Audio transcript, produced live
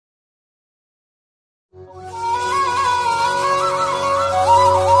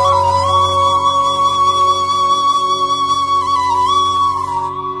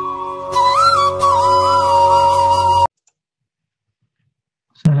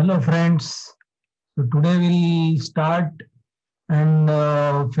Hello friends. So today we'll start and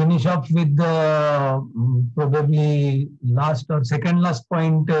finish up with the probably last or second last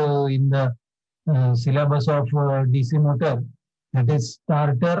point in the syllabus of DC motor, that is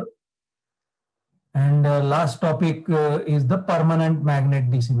starter, and last topic is the permanent magnet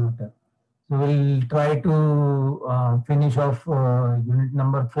DC motor. So we'll try to finish off unit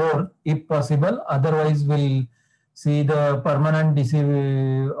number 4 if possible. Otherwise, we'll see the permanent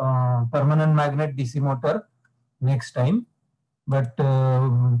magnet DC motor next time. But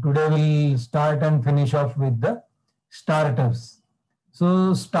today we'll start and finish off with the starters.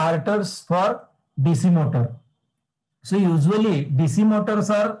 So starters for DC motor. So usually DC motors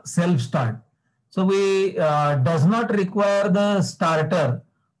are self-start. So we does not require the starter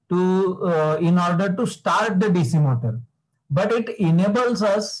to in order to start the DC motor, but it enables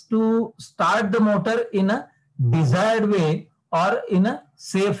us to start the motor in a desired way or in a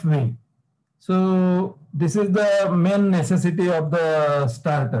safe way. So this is the main necessity of the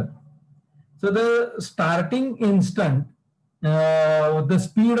starter. So the starting instant, the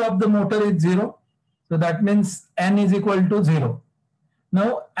speed of the motor is 0. So that means n is equal to 0.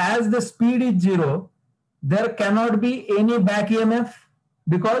 Now, as the speed is 0, there cannot be any back EMF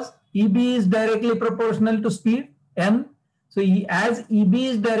because EB is directly proportional to speed n. So as EB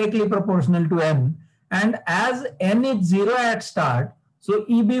is directly proportional to n, and as n is 0 at start, so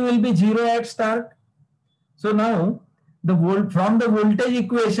EB will be 0 at start. So now from the voltage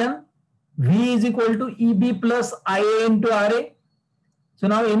equation, V is equal to EB plus IA into RA. So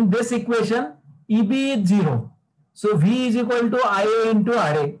now in this equation, EB is 0. So V is equal to IA into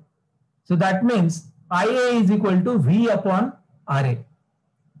RA. So that means IA is equal to V upon RA.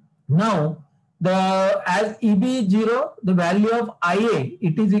 Now, as EB is 0, the value of IA,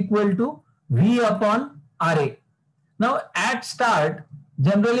 it is equal to V upon RA. Now, at start,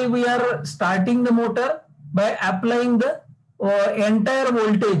 generally we are starting the motor by applying the entire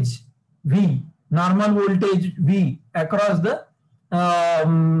voltage V, normal voltage V across the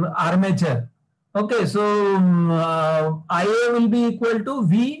armature. Okay, so IA will be equal to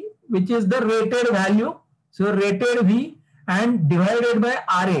V, which is the rated value. So rated V and divided by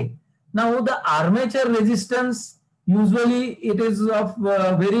RA. Now the armature resistance, usually it is of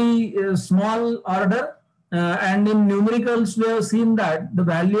very small order, and in numericals we have seen that the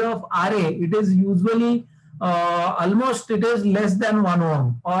value of RA, it is usually almost it is less than 1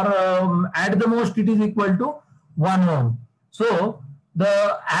 ohm, or at the most it is equal to 1 ohm. So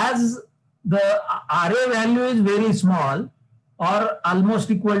as the RA value is very small or almost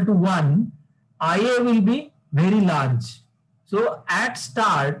equal to 1, IA will be very large. So at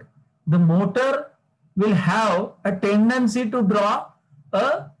start, the motor will have a tendency to draw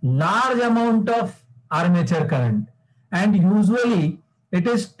a large amount of armature current, and usually it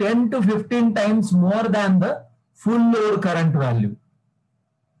is 10 to 15 times more than the full load current value.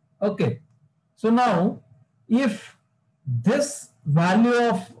 Okay, so now if this value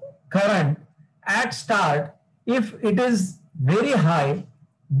of current at start, if it is very high,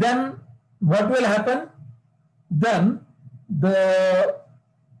 then what will happen? Then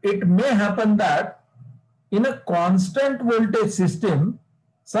it may happen that in a constant voltage system,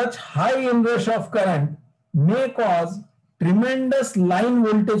 such high inrush of current may cause tremendous line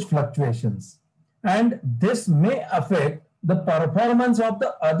voltage fluctuations, and this may affect the performance of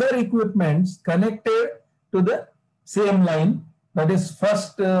the other equipments connected to the same line. That is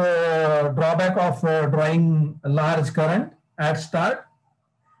first drawback of drawing a large current at start.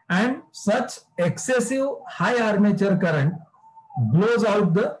 And such excessive high armature current blows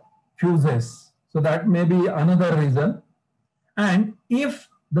out the fuses. So that may be another reason. And if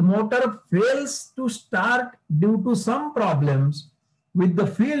the motor fails to start due to some problems with the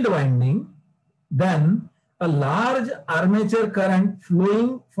field winding, then a large armature current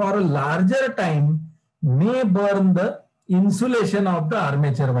flowing for a larger time may burn the insulation of the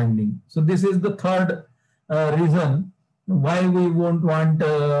armature winding. So this is the third reason why we won't want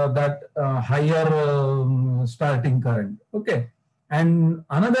that higher starting current. Okay. And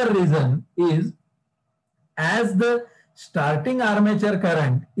another reason is, as the starting armature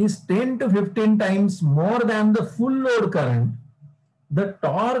current is 10 to 15 times more than the full load current, the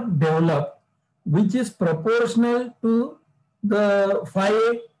torque developed, which is proportional to the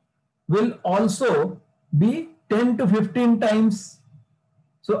phi, will also be 10 to 15 times.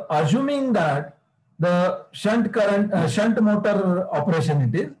 So assuming that the shunt motor operation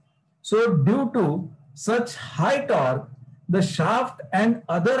it is, so due to such high torque, the shaft and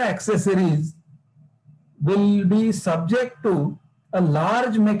other accessories will be subject to a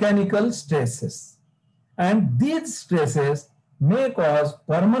large mechanical stresses, and these stresses may cause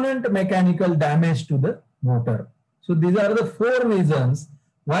permanent mechanical damage to the motor. So these are the 4 reasons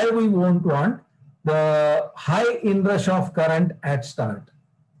why we won't want the high inrush of current at start.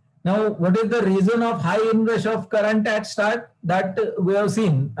 Now, what is the reason of high inrush of current at start? That we have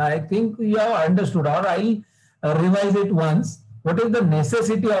seen. I think you have understood, or I'll revise it once. What is the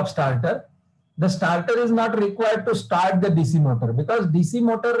necessity of starter? The starter is not required to start the DC motor because DC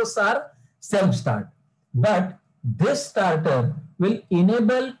motors are self-start. But this starter will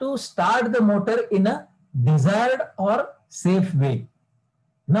enable to start the motor in a desired or safe way.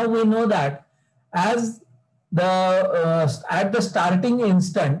 Now we know that as at the starting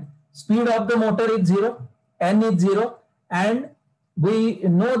instant, speed of the motor is 0, n is 0, and we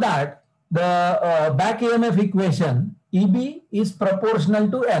know that the back EMF equation EB is proportional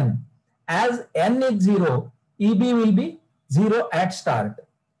to n. As n is 0, EB will be 0 at start.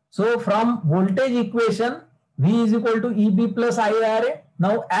 So from voltage equation, V is equal to EB plus IARA.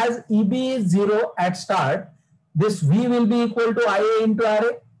 Now as EB is 0 at start, this V will be equal to IA into RA.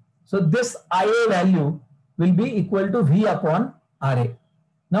 So this IA value will be equal to V upon RA.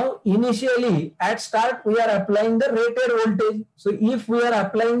 Now initially at start we are applying the rated voltage. So if we are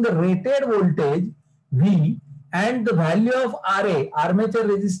applying the rated voltage V and the value of RA, armature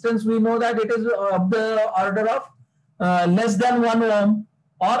resistance, we know that it is of the order of less than 1 ohm,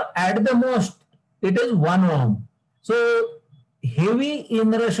 or at the most it is 1 ohm. So heavy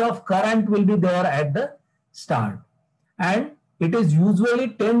inrush of current will be there at the start, and it is usually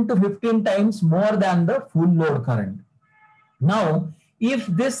 10 to 15 times more than the full load current. Now, if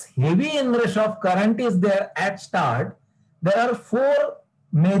this heavy inrush of current is there at start, there are 4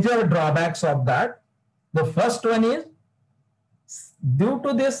 major drawbacks of that. The first one is, due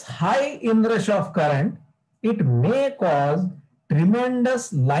to this high inrush of current, it may cause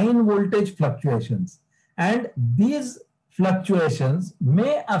tremendous line voltage fluctuations, and these fluctuations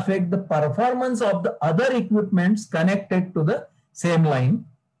may affect the performance of the other equipments connected to the same line.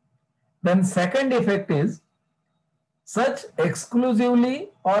 Then second effect is, such exclusively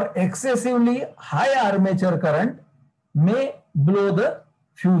or excessively high armature current may blow the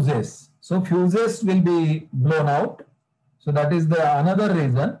fuses. So fuses will be blown out. So that is the another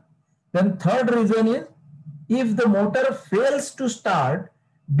reason. Then third reason is, if the motor fails to start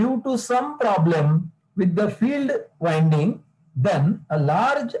due to some problem with the field winding, then a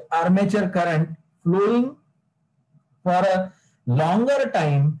large armature current flowing for a longer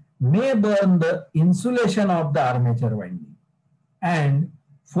time may burn the insulation of the armature winding. And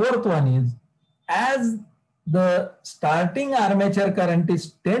fourth one is, as the starting armature current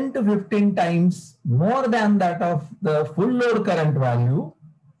is 10 to 15 times more than that of the full load current value,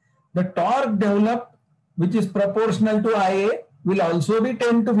 the torque developed, which is proportional to IA, will also be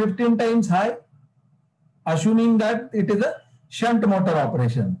 10 to 15 times high, assuming that it is a shunt motor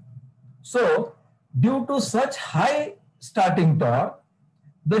operation. So due to such high starting torque,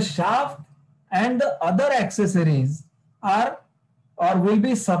 the shaft and the other accessories are or will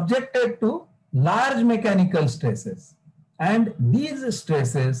be subjected to large mechanical stresses, and these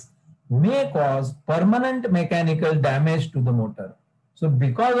stresses may cause permanent mechanical damage to the motor. So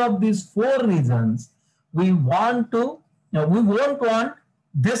because of these 4 reasons, we won't want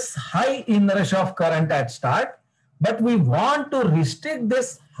this high inrush of current at start, but we want to restrict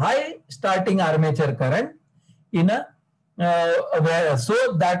this high starting armature current in a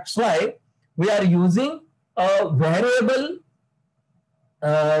so that's why we are using a variable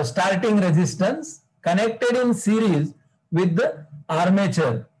starting resistance connected in series with the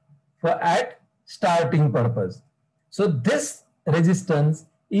armature for at starting purpose. So this resistance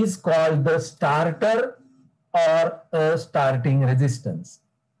is called the starter or starting resistance.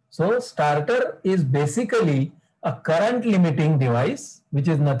 So starter is basically a current limiting device, which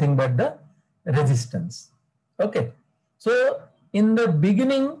is nothing but the resistance. Okay. So in the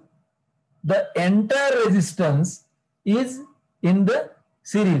beginning, the entire resistance is in the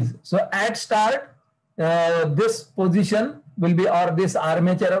series. So at start, this position will be, or this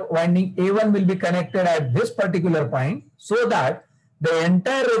armature winding A1 will be connected at this particular point, so that the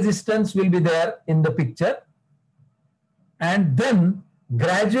entire resistance will be there in the picture. And then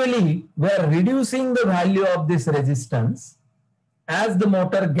gradually we are reducing the value of this resistance as the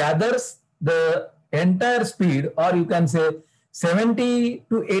motor gathers the entire speed, or you can say 70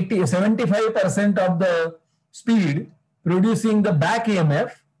 to 80, 75% of the speed producing the back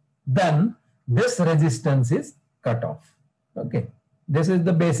EMF, then this resistance is cut off. Okay, this is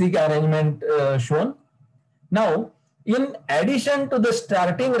the basic arrangement shown. Now, in addition to the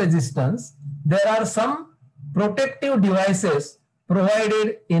starting resistance, there are some protective devices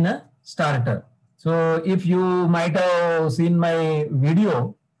provided in a starter. So if you might have seen my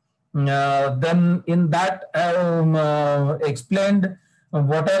video, then in that explained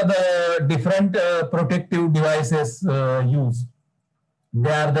what are the different protective devices used. They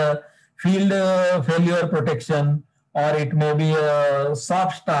are the field failure protection, or it may be a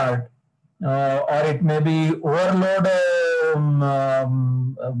soft start, or it may be overload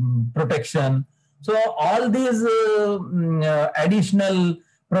protection. So all these additional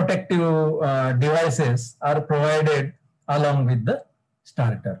protective devices are provided along with the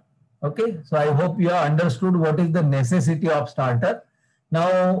starter. Okay, so I hope you have understood what is the necessity of starter.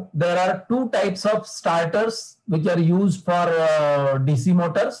 Now, there are two types of starters which are used for DC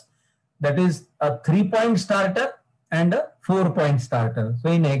motors. That is a 3-point starter and a 4-point starter. So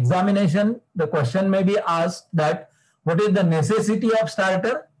in examination, the question may be asked that what is the necessity of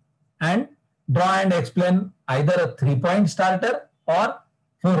starter, and draw and explain either a 3-point starter or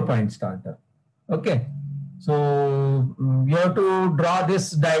 4-point starter. Okay. So you have to draw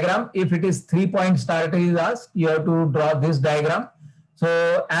this diagram. If it is 3-point starter is asked, you have to draw this diagram.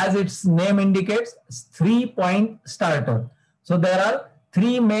 So as its name indicates, 3-point starter. So there are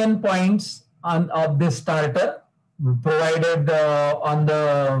 3 main points of this starter provided on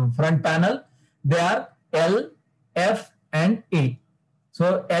the front panel. They are L, F and A.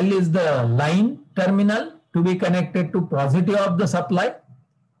 So L is the line terminal to be connected to positive of the supply,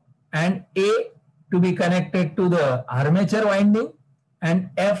 and A to be connected to the armature winding, and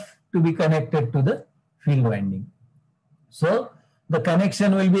F to be connected to the field winding. So the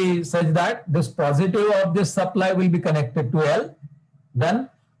connection will be such that this positive of this supply will be connected to L, then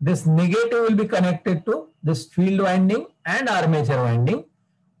this negative will be connected to this field winding and armature winding,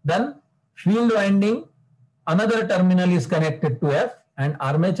 then field winding another terminal is connected to F, and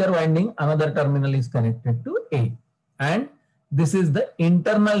armature winding another terminal is connected to A. And this is the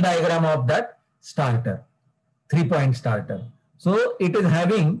internal diagram of that starter, 3-point starter. So it is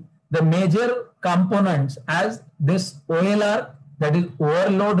having the major components as this OLR, that is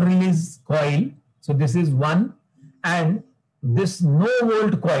overload release coil. So this is one, and this no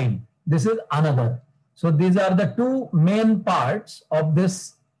volt coil, this is another. So these are the two main parts of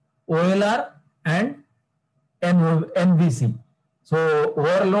this OLR and NVC. So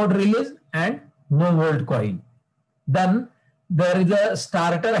overload release and no volt coil. Then there is a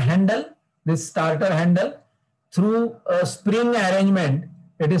starter handle. This starter handle, through a spring arrangement,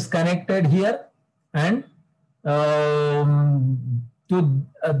 it is connected here, and there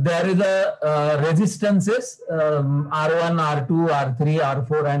is a resistances R1, R2, R3,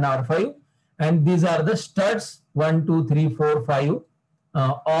 R4 and R5, and these are the studs 1, 2, 3, 4, 5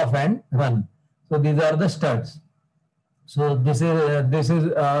 off and run. So these are the studs. So this is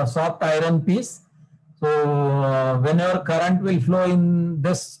a soft iron piece. So whenever current will flow in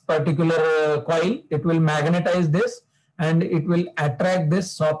this particular coil, it will magnetize this and it will attract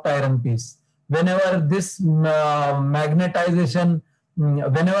this soft iron piece. Whenever this magnetization,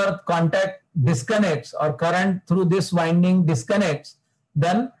 whenever contact disconnects or current through this winding disconnects,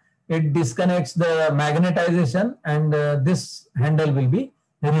 then it disconnects the magnetization and this handle will be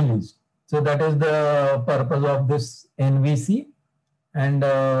released. So that is the purpose of this NVC. And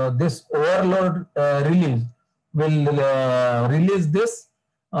this overload release will release this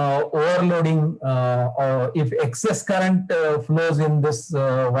overloading. If excess current flows in this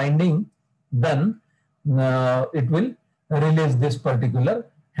winding, then it will release this particular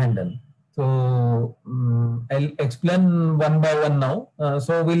handle. So I'll explain one by one now.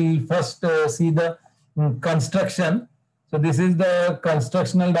 So we'll first see the construction. So this is the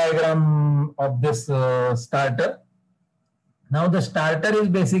constructional diagram of this starter. Now the starter is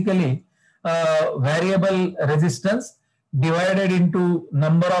basically variable resistance divided into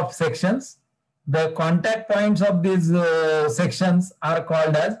number of sections. The contact points of these sections are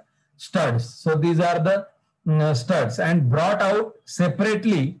called as studs. So these are the studs, and brought out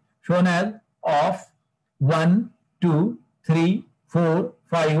separately shown as off, 1, 2, 3, 4,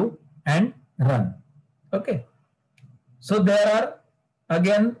 5 and run. Okay. So there are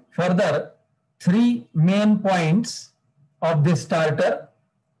again further 3 main points of this starter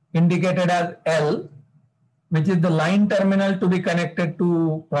indicated as L, which is the line terminal to be connected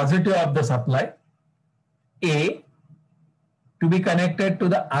to positive of the supply, A to be connected to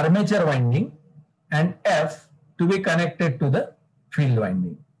the armature winding, and F to be connected to the field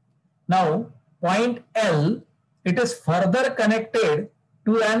winding. Now point L, it is further connected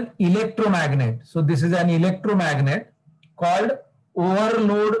to an electromagnet. So this is an electromagnet called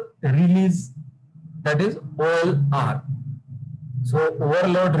overload release, that is OLR. So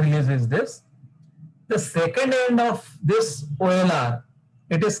overload release is this. The second end of this OLR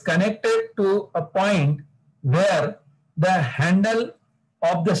it is connected to a point where the handle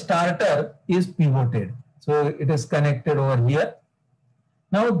of the starter is pivoted. So it is connected over here.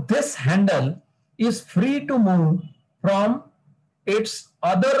 Now this handle is free to move from its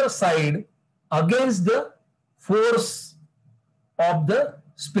other side against the force of the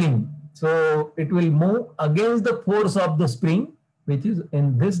spring. So it will move against the force of the spring, which is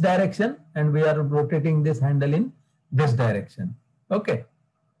in this direction, and we are rotating this handle in this direction. Okay.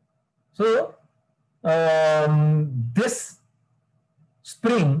 So this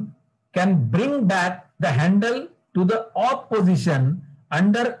spring can bring back the handle to the off position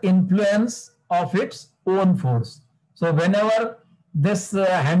under influence of its own force. So whenever this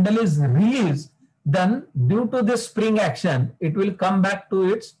handle is released, then due to this spring action, it will come back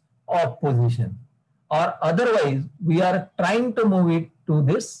to its off position. Or otherwise, we are trying to move it to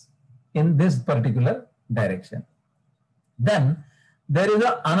this in this particular direction. Then there is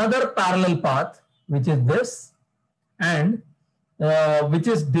another parallel path, which is this, and which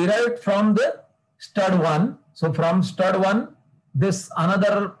is derived from the stud 1. So from stud 1, this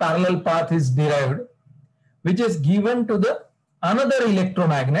another parallel path is derived, which is given to the another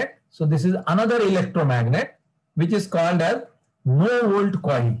electromagnet. So this is another electromagnet, which is called as no volt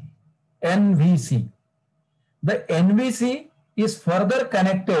coil, NVC. The NVC is further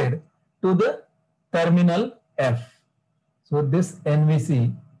connected to the terminal F. So this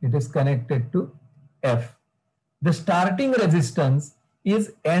NVC, it is connected to F. The starting resistance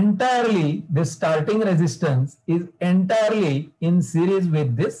is entirely, in series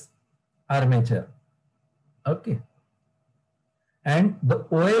with this armature. Okay. And the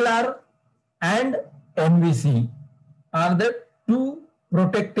OLR and NVC are the two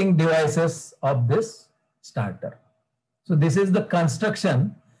protecting devices of this starter. So this is the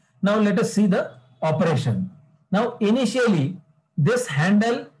construction. Now let us see the operation. Now initially this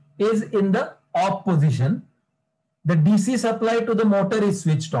handle is in the off position. The DC supply to the motor is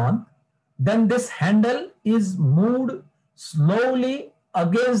switched on. Then this handle is moved slowly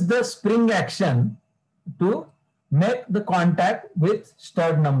against the spring action to make the contact with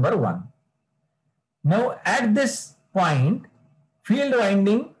stud number 1. Now at this point, field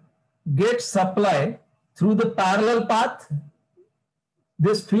winding gets supply through the parallel path.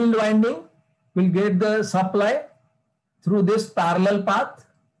 This field winding will get the supply through this parallel path,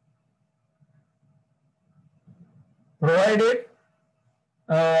 provided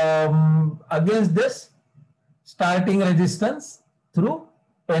against this starting resistance through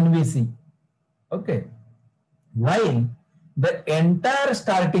NVC. Okay. While the entire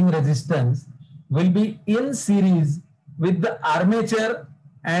starting resistance will be in series with the armature,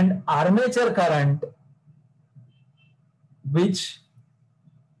 and armature current, which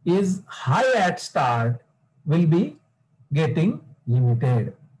is high at start, will be getting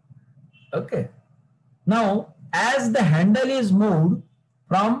limited. Okay. Now, as the handle is moved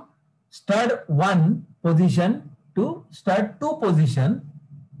from stud 1 position to stud 2 position,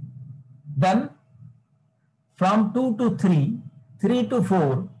 then from 2 to 3, 3 to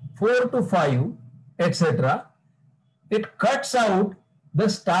 4, 4 to 5, etc., it cuts out the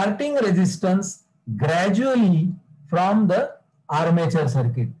starting resistance gradually from the armature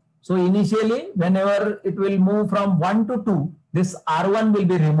circuit. So initially, whenever it will move from 1 to 2, this R1 will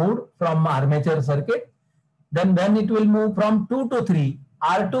be removed from armature circuit. Then when it will move from 2 to 3,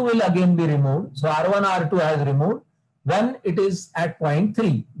 R2 will again be removed. So R1, R2 has removed. When it is at point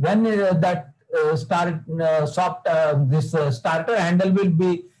 3, when that starter handle will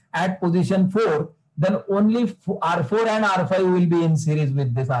be at position 4, then only R4 and R5 will be in series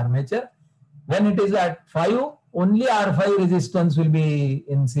with this armature. When it is at 5, only R5 resistance will be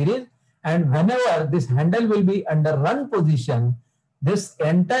in series. And whenever this handle will be under run position, this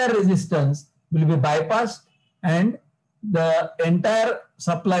entire resistance will be bypassed and the entire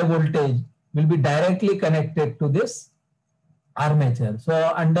supply voltage will be directly connected to this armature.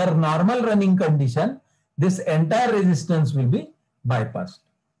 So under normal running condition, this entire resistance will be bypassed.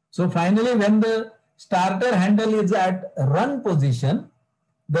 So finally, when the starter handle is at run position,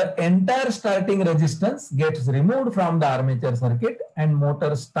 the entire starting resistance gets removed from the armature circuit and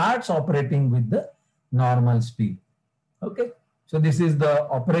motor starts operating with the normal speed. Okay. So this is the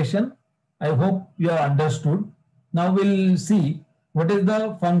operation. I hope you have understood. Now we'll see what is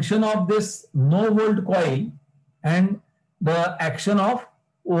the function of this no volt coil and the action of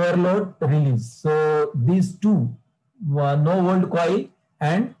overload release. So these two, no volt coil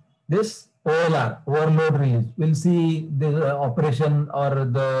and this OLR, overload release. We'll see the operation or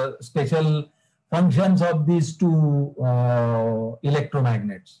the special functions of these two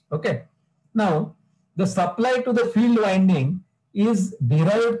electromagnets. Okay. Now, the supply to the field winding is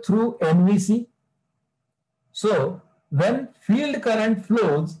derived through NVC. So when field current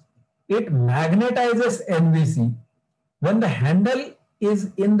flows, it magnetizes NVC. When the handle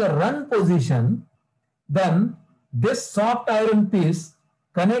is in the run position, then this soft iron piece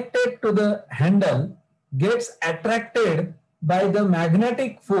connected to the handle gets attracted by the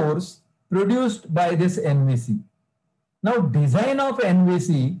magnetic force produced by this NVC. Now, design of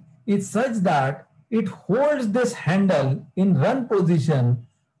NVC is such that it holds this handle in run position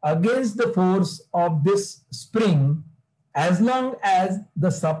against the force of this spring as long as the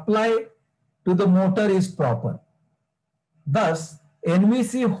supply to the motor is proper. Thus,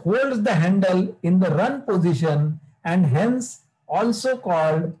 NVC holds the handle in the run position and hence also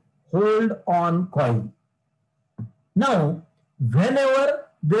called hold-on coil. Now, whenever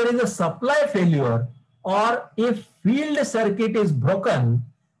there is a supply failure or if field circuit is broken,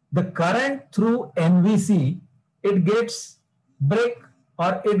 the current through NVC, it gets break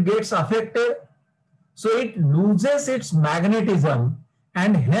or it gets affected. So it loses its magnetism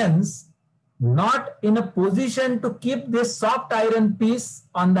and hence not in a position to keep this soft iron piece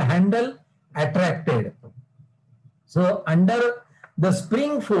on the handle attracted. So under the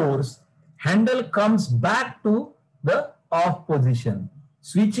spring force, handle comes back to the off position,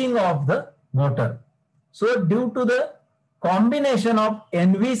 switching off the motor. So due to the combination of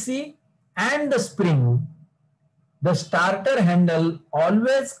NVC and the spring, the starter handle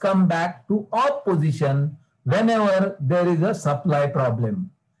always come back to off position whenever there is a supply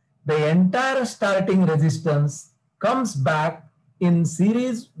problem. The entire starting resistance comes back in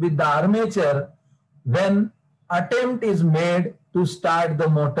series with the armature when attempt is made to start the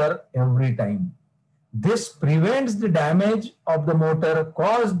motor every time. This prevents the damage of the motor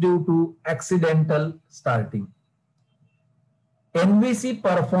caused due to accidental starting. NVC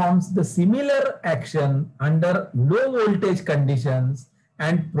performs the similar action under low voltage conditions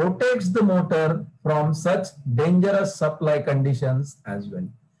and protects the motor from such dangerous supply conditions as well.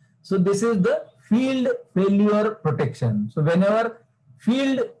 So this is the field failure protection. So whenever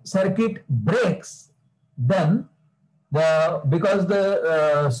field circuit breaks, then because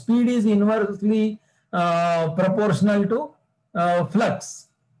the speed is inversely proportional to flux.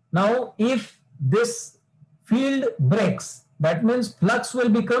 Now, if this field breaks, that means flux will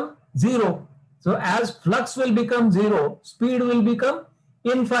become zero. So as flux will become zero, speed will become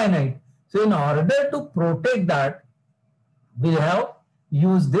infinite. So in order to protect that, we have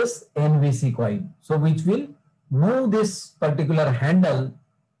used this NVC coil. So which will move this particular handle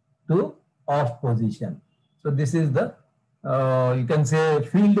to off position. So this is the, you can say,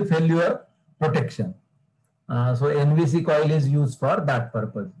 field failure protection. So NVC coil is used for that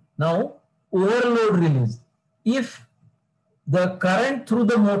purpose. Now, overload release. If the current through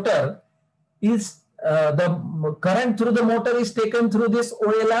the motor is taken through this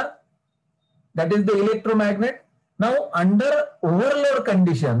OLR, that is the electromagnet. Now, under overload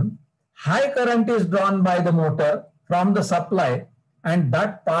condition, high current is drawn by the motor from the supply and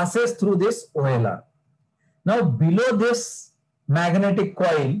that passes through this OLR. Now, below this magnetic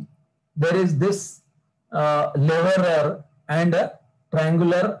coil, there is this leveler and a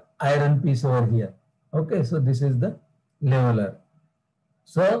triangular iron piece over here. Okay, so this is the leveler.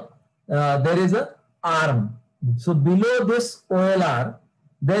 So there is an arm. So below this OLR,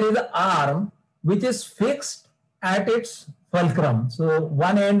 there is an arm which is fixed at its fulcrum. So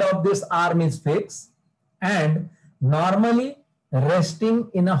one end of this arm is fixed and normally resting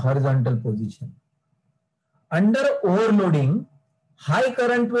in a horizontal position. Under overloading, high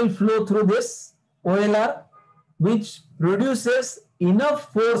current will flow through this OLR, which produces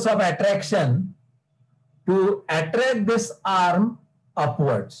enough force of attraction to attract this arm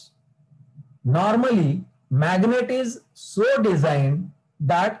upwards. Normally, magnet is so designed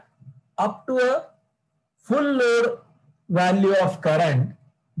that up to a full load value of current,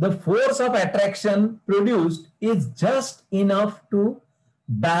 the force of attraction produced is just enough to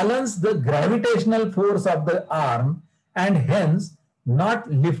balance the gravitational force of the arm and hence not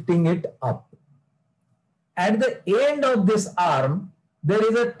lifting it up. At the end of this arm, there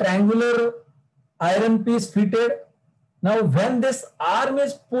is a triangular iron piece fitted. Now, when this arm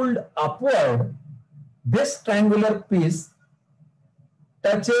is pulled upward, this triangular piece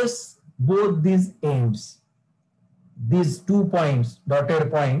touches both these ends. These 2 points,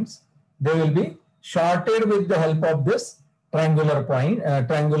 dotted points, they will be shorted with the help of this triangular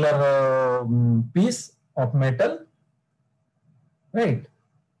piece of metal, right?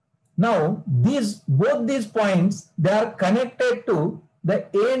 Now, both these points, they are connected to the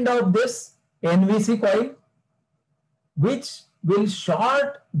end of this NVC coil, which will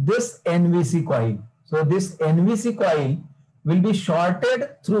short this NVC coil. So this NVC coil will be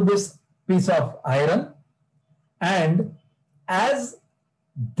shorted through this piece of iron, and as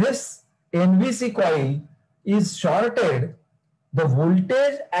this NVC coil is shorted, the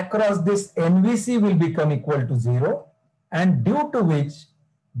voltage across this NVC will become equal to 0, and due to which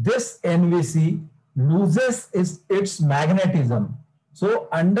this NVC loses its magnetism. So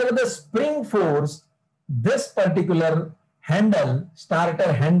under the spring force, this particular handle,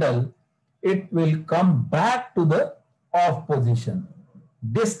 starter handle, it will come back to the off position,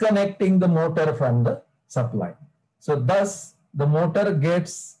 disconnecting the motor from the supply. So thus the motor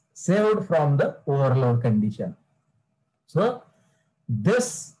gets saved from the overload condition. So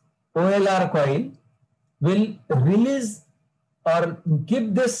this OLR coil will release or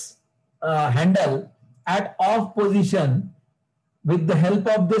keep this handle at off position with the help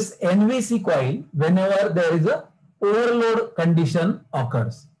of this NVC coil whenever there is a overload condition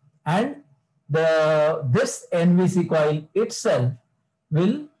occurs, and this NVC coil itself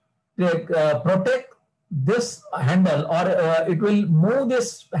will protect this handle, or it will move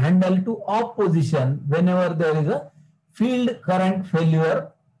this handle to off position whenever there is a field current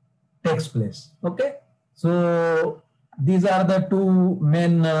failure takes place. Okay, so these are the two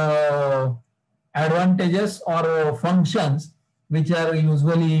main advantages or functions which are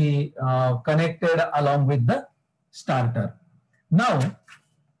usually connected along with the starter. Now,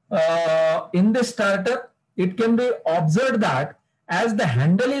 in the starter, it can be observed that as the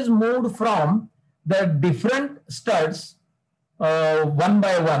handle is moved from the different studs one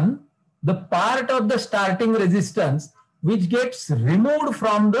by one, the part of the starting resistance which gets removed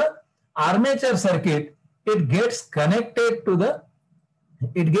from the armature circuit, it gets added to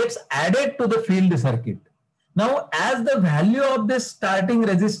the field circuit. Now, as the value of this starting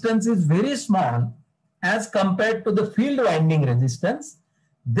resistance is very small as compared to the field winding resistance,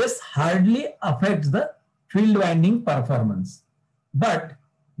 this hardly affects the field winding performance. But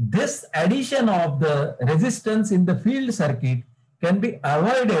this addition of the resistance in the field circuit can be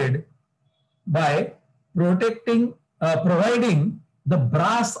avoided by providing the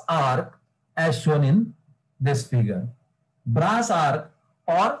brass arc as shown in this figure. Brass arc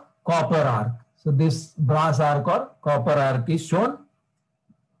or copper arc. So this brass arc or copper arc is shown.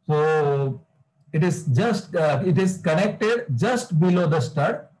 So it is connected just below the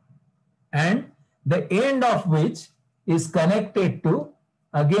stud, and the end of which is connected to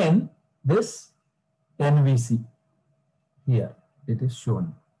again this NVC. Here it is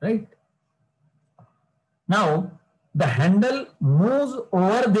shown, right? Now the handle moves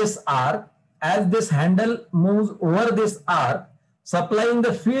over this arc. As this handle moves over this arc, supplying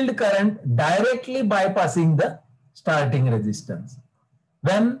the field current directly bypassing the starting resistance.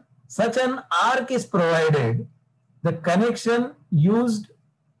 When such an arc is provided, the connection used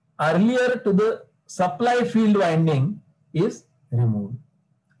earlier to the supply field winding is removed.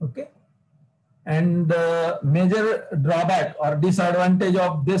 Okay. And the major drawback or disadvantage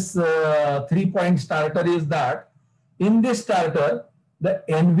of this 3-point starter is that in this starter, the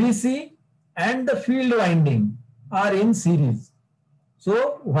NVC and the field winding are in series.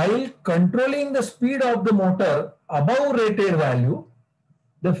 So while controlling the speed of the motor above rated value,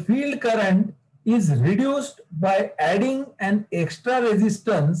 the field current is reduced by adding an extra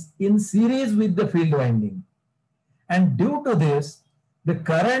resistance in series with the field winding. And due to this, the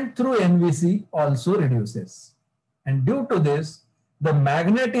current through NVC also reduces. And due to this, the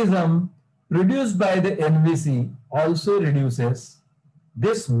magnetism produced by the NVC also reduces.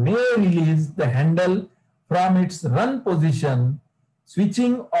 This may release the handle from its run position,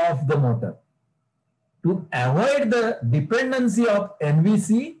 switching off the motor. To avoid the dependency of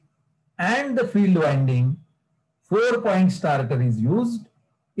NVC and the field winding, 4-point starter is used,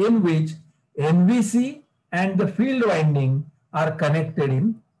 in which NVC and the field winding are connected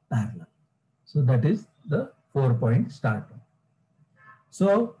in parallel. So that is the 4-point starter.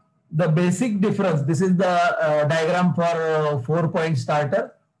 So the basic difference, this is the diagram for 4-point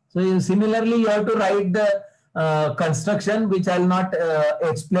starter. So similarly, you have to write the construction, which I will not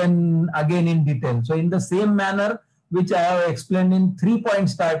explain again in detail. So in the same manner which I have explained in 3-point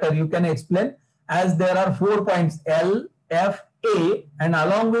starter, you can explain, as there are 4 points L, F, A, and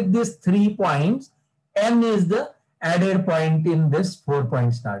along with these 3 points, N is the added point in this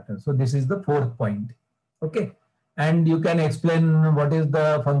 4-point starter. So this is the 4th point. Okay. And you can explain what is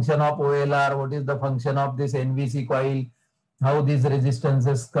the function of OLR, what is the function of this NVC coil, how these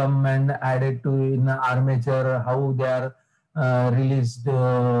resistances come and added to in armature, how they are released,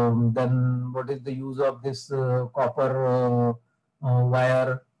 then what is the use of this copper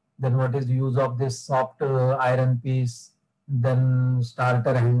wire, then what is the use of this soft iron piece, then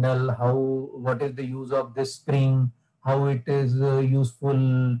starter handle, what is the use of this spring, how it is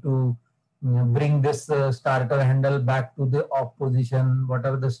useful to bring this starter handle back to the off position, what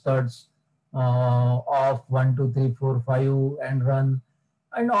are the studs off 1, 2, 3, 4, 5 and run,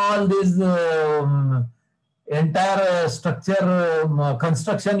 and all this entire structure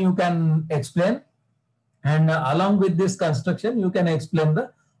construction you can explain, and along with this construction you can explain the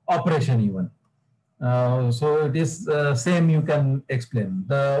operation even. So it is same you can explain.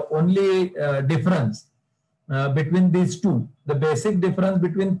 The only difference between these two, the basic difference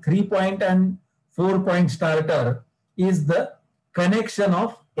between 3-point and 4-point starter is the connection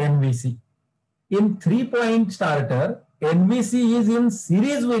of NVC. In 3-point starter, NVC is in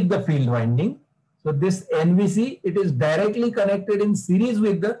series with the field winding. So this NVC, it is directly connected in series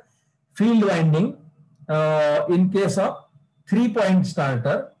with the field winding in case of 3-point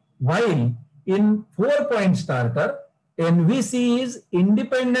starter, while in 4-point starter, NVC is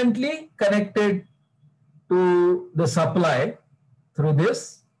independently connected to the supply through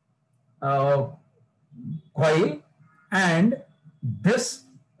this coil, and this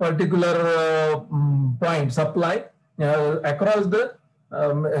particular point supply across the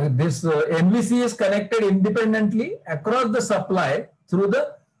this NVC is connected independently across the supply through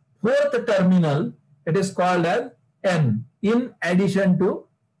the 4th terminal. It is called as N in addition to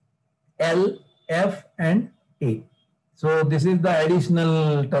L, F and A. So this is the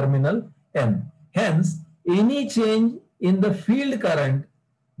additional terminal N. Hence, any change in the field current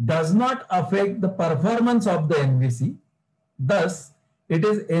does not affect the performance of the NVC. Thus, it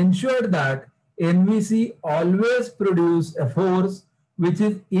is ensured that NVC always produces a force which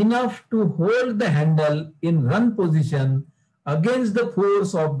is enough to hold the handle in run position against the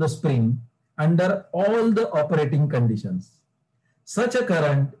force of the spring under all the operating conditions. Such a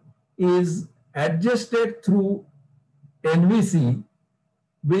current is adjusted through NVC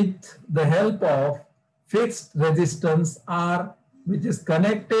with the help of fixed resistance R, which is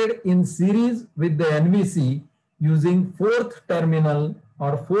connected in series with the NVC using 4th terminal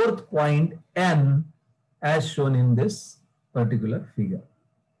or 4th point N as shown in this particular figure.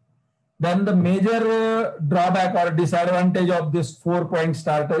 Then the major drawback or disadvantage of this 4-point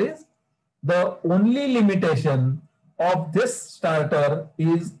starter is the only limitation of this starter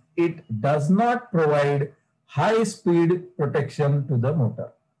is it does not provide high speed protection to the motor.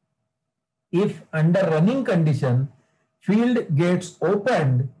 If under running condition, field gets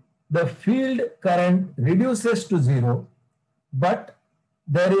opened, the field current reduces to 0, but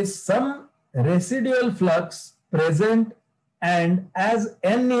there is some residual flux present, and as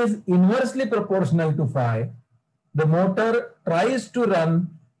N is inversely proportional to phi, the motor tries to run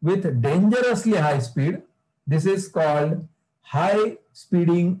with dangerously high speed. This is called high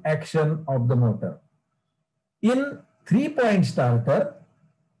speeding action of the motor. In 3-point starter,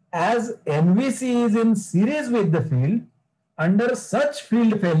 as NVC is in series with the field, under such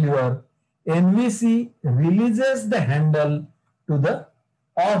field failure, NVC releases the handle to the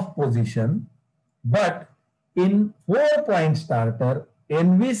off position, but in 4-point starter,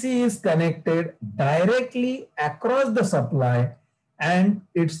 NVC is connected directly across the supply and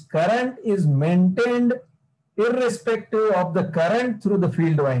its current is maintained irrespective of the current through the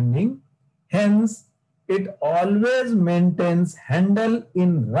field winding. Hence, it always maintains handle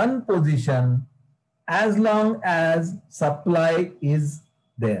in run position as long as supply is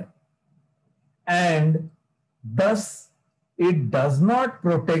there. And thus, it does not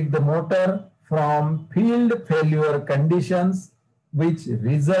protect the motor from field failure conditions which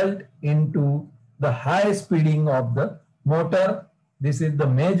result into the high speeding of the motor. This is the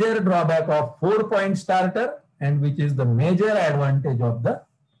major drawback of 4-point starter and which is the major advantage of the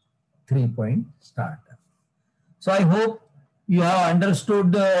 3-point starter. So I hope you have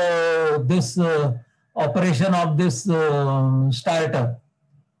understood this operation of this starter.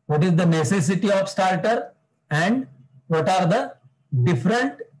 What is the necessity of starter and what are the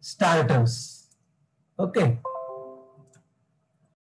different starters? Okay.